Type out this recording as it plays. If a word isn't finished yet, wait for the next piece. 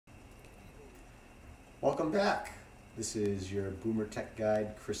Welcome back. This is your BoomerTECH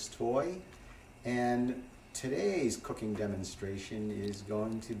guide, Chris Toy, and today's cooking demonstration is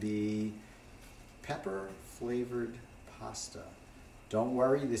going to be pepper flavored pasta. Don't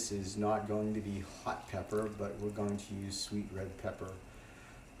worry, this is not going to be hot pepper, but we're going to use sweet red pepper.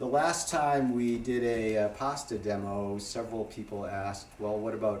 The last time we did a pasta demo, several people asked, well,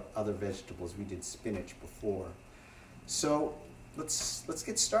 what about other vegetables? We did spinach before. So let's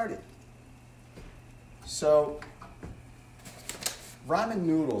get started. So ramen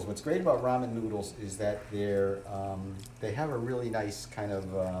noodles, what's great about ramen noodles is that they have a really nice kind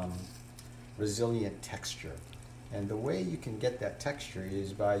of resilient texture. And the way you can get that texture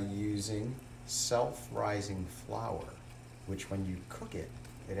is by using self-rising flour, which when you cook it,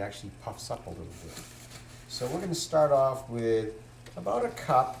 it actually puffs up a little bit. So we're going to start off with about a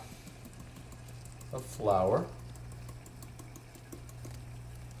cup of flour.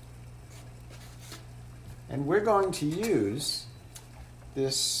 And we're going to use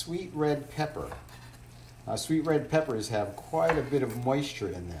this sweet red pepper. Sweet red peppers have quite a bit of moisture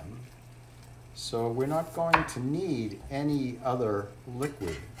in them, so we're not going to need any other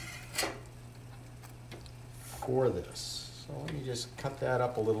liquid for this. So let me just cut that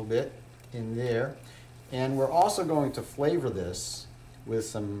up a little bit in there. And we're also going to flavor this with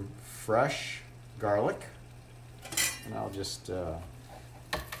some fresh garlic. And I'll just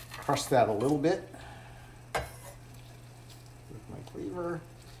crush that a little bit with my cleaver.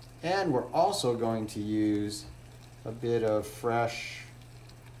 And we're also going to use a bit of fresh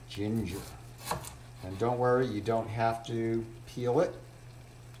ginger. And don't worry, you don't have to peel it.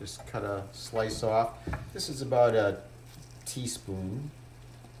 Just cut a slice off. This is about a teaspoon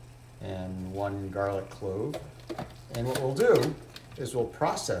and 1 garlic clove. And what we'll do is we'll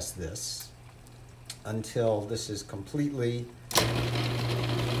process this until this is completely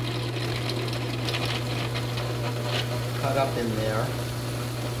cut up in there.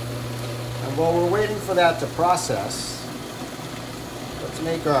 And while we're waiting for that to process, let's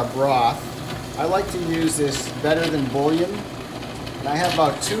make our broth. I like to use this better than bouillon. And I have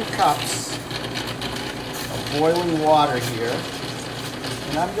about 2 cups of boiling water here.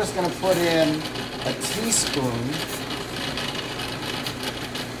 And I'm just going to put in a teaspoon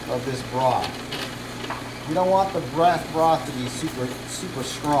of this broth. You don't want the broth to be super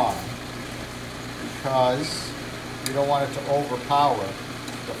strong because you don't want it to overpower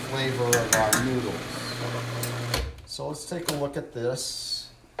the flavor of our noodles. So let's take a look at this,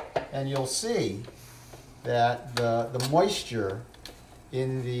 and you'll see that the moisture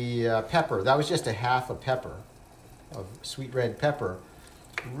in the pepper, that was just a half a pepper of sweet red pepper,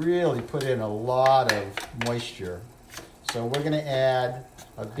 really put in a lot of moisture. So we're going to add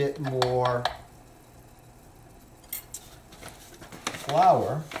a bit more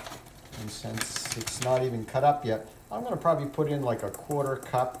flour, and since it's not even cut up yet, I'm going to probably put in like a 1/4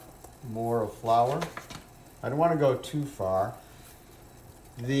 cup more of flour. I don't want to go too far.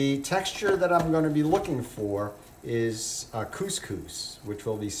 The texture that I'm going to be looking for is couscous, which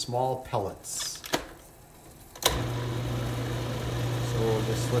will be small pellets. So we'll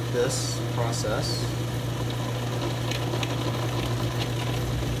just let this process.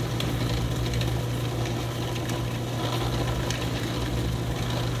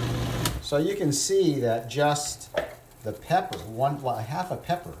 So you can see that just the pepper, half a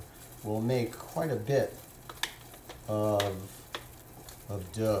pepper, will make quite a bit of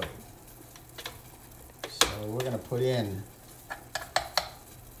dough. So we're going to put in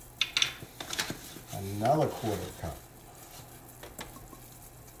another 1/4 cup.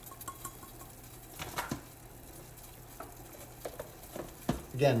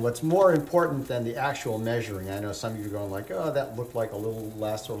 Again, what's more important than the actual measuring, I know some of you are going like, oh, that looked like a little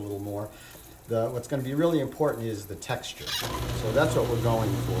less or a little more. What's going to be really important is the texture. So that's what we're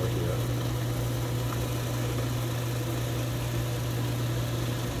going for here.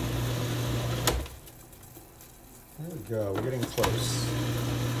 There we go, we're getting close.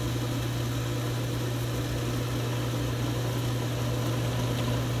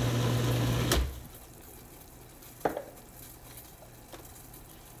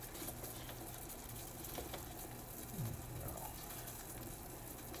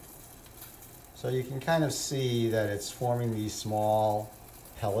 So you can kind of see that it's forming these small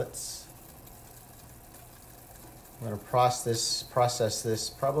pellets. I'm going to process this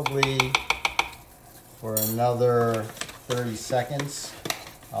probably for another 30 seconds.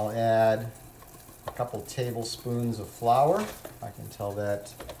 I'll add a couple tablespoons of flour. I can tell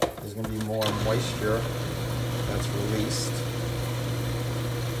that there's going to be more moisture that's released.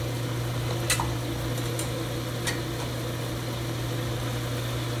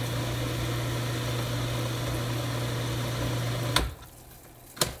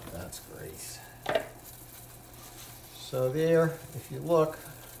 So there, if you look,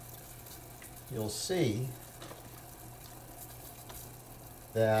 you'll see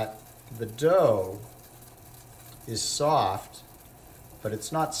that the dough is soft, but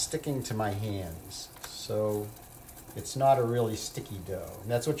it's not sticking to my hands. So it's not a really sticky dough, and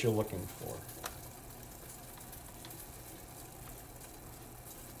that's what you're looking for.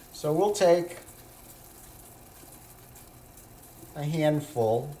 So we'll take a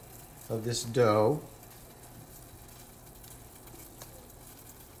handful of this dough,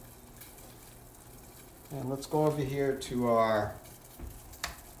 and let's go over here to our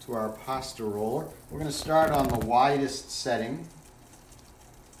pasta roller. We're going to start on the widest setting.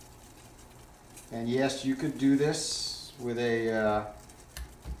 And yes, you could do this with a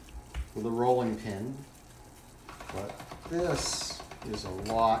rolling pin, but this is a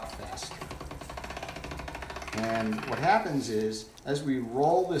lot faster. And what happens is, as we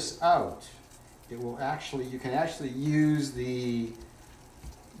roll this out, it will actually, you can actually use the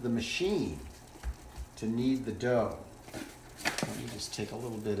machine to knead the dough. Let me just take a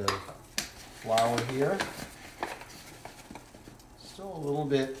little bit of flour here. Still a little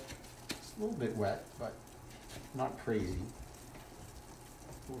bit wet, but not crazy.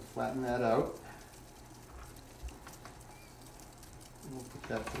 We'll flatten that out. And we'll put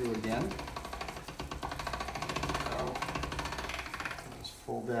that through again. So, just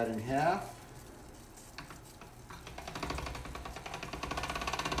fold that in half.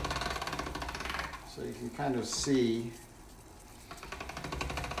 So you can kind of see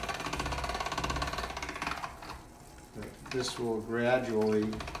that this will gradually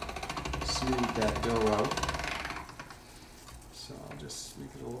smooth that dough out. So I'll just make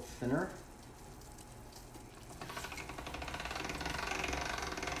it a little thinner.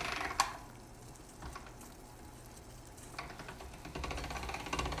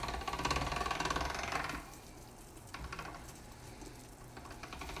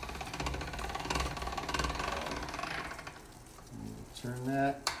 Turn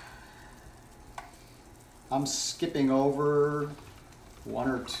that. I'm skipping over one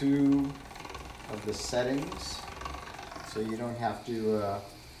or two of the settings, so you don't have to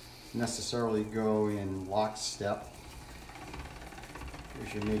necessarily go in lockstep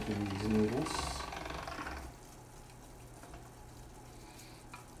as you're making these noodles.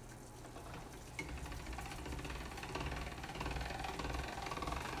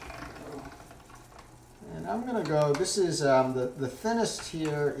 And I'm going to go, this is, the thinnest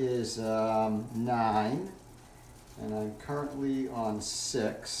here is 9, and I'm currently on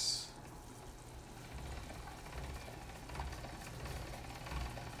 6.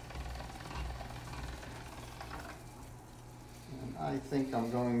 And I think I'm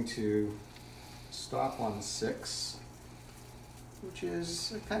going to stop on 6, which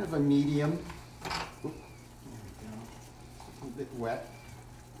is kind of a medium. Oop, there we go. A little bit wet.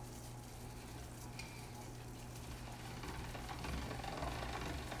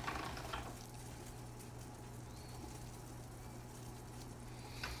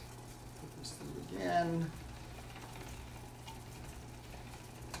 Again.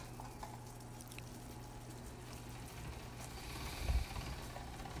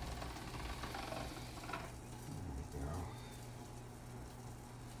 There we go.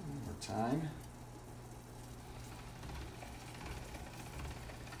 One more time.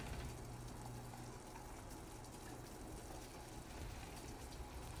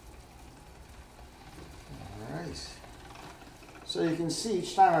 All right. So you can see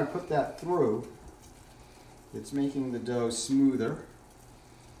each time I put that through, it's making the dough smoother.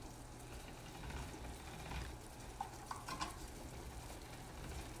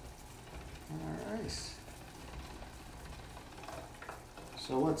 All right.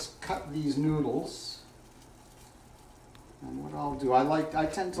 So let's cut these noodles. And what I'll do, I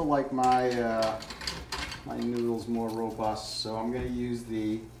tend to like my my noodles more robust, so I'm going to use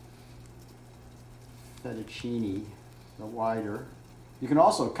the fettuccine, the wider. You can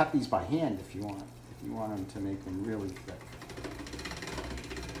also cut these by hand if you want. You want them to make them really thick.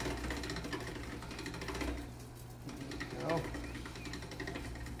 There we go.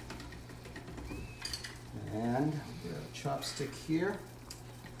 And we have a chopstick here.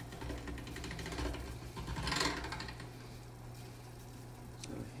 So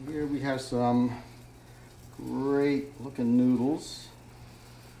here we have some great looking noodles.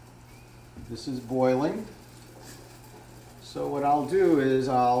 This is boiling. So what I'll do is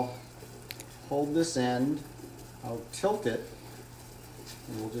I'll hold this end, I'll tilt it,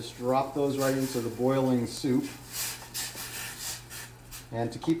 and we'll just drop those right into the boiling soup. And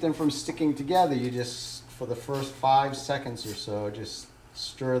to keep them from sticking together, you just, for the first 5 seconds or so, just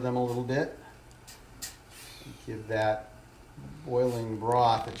stir them a little bit. And give that boiling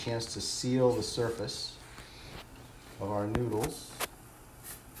broth a chance to seal the surface of our noodles.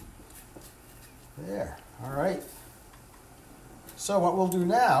 There, all right. So what we'll do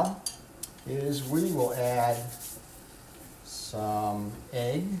now is we will add some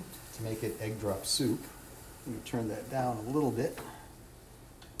egg to make it egg drop soup. Let me turn that down a little bit.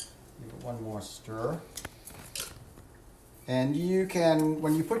 Give it one more stir. And you can,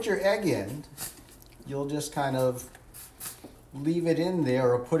 when you put your egg in, you'll just kind of leave it in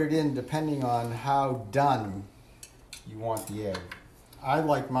there or put it in depending on how done you want the egg. I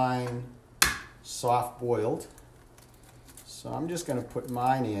like mine soft boiled, so I'm just going to put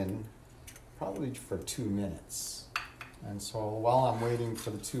mine in probably for 2 minutes. And so while I'm waiting for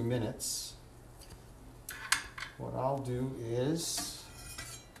the 2 minutes, what I'll do is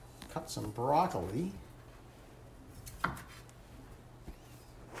cut some broccoli.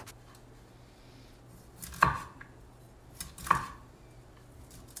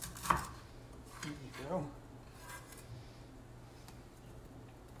 There you go.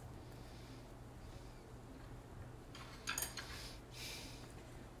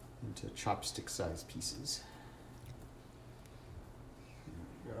 Into chopstick-sized pieces.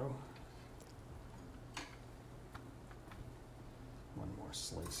 There we go. One more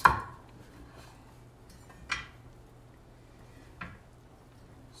slice.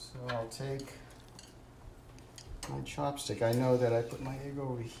 So I'll take my chopstick. I know that I put my egg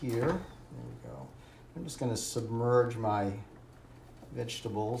over here. There we go. I'm just going to submerge my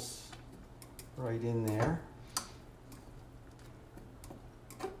vegetables right in there.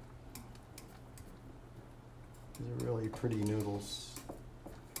 These are really pretty noodles.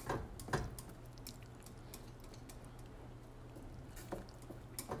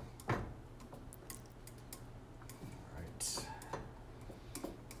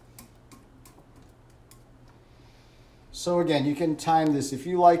 So again, you can time this. If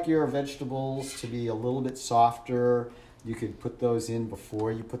you like your vegetables to be a little bit softer, you could put those in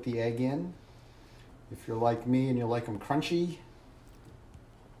before you put the egg in. If you're like me and you like them crunchy,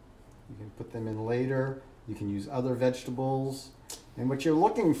 you can put them in later. You can use other vegetables. And what you're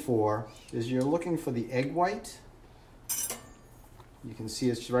looking for is you're looking for the egg white. You can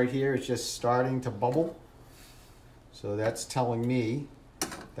see it's right here. It's just starting to bubble. So that's telling me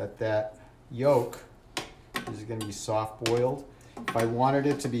that that yolk is going to be soft boiled. If I wanted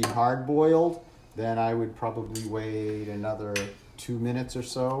it to be hard boiled, then I would probably wait another 2 minutes or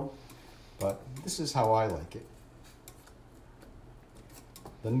so. But this is how I like it.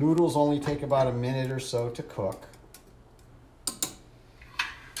 The noodles only take about a minute or so to cook.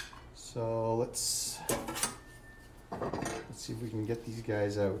 So let's see if we can get these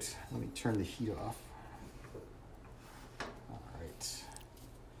guys out. Let me turn the heat off. All right.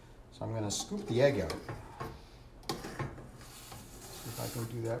 So I'm going to scoop the egg out. See if I can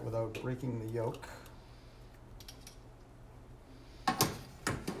do that without breaking the yolk.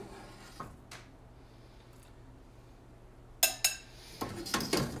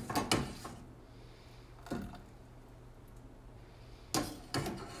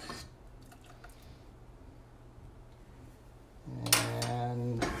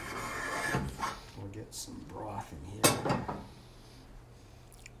 And we'll get some broth in here.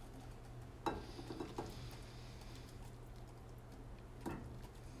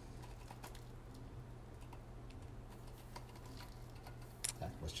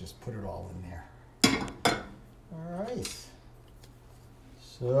 Let's just put it all in there. All right.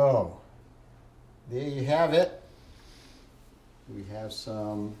 So there you have it. We have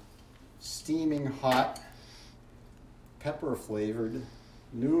some steaming hot pepper flavored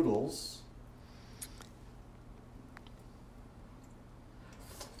noodles.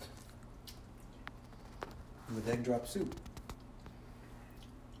 With egg drop soup.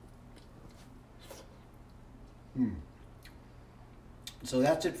 So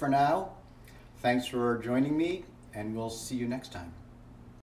that's it for now. Thanks for joining me, and we'll see you next time.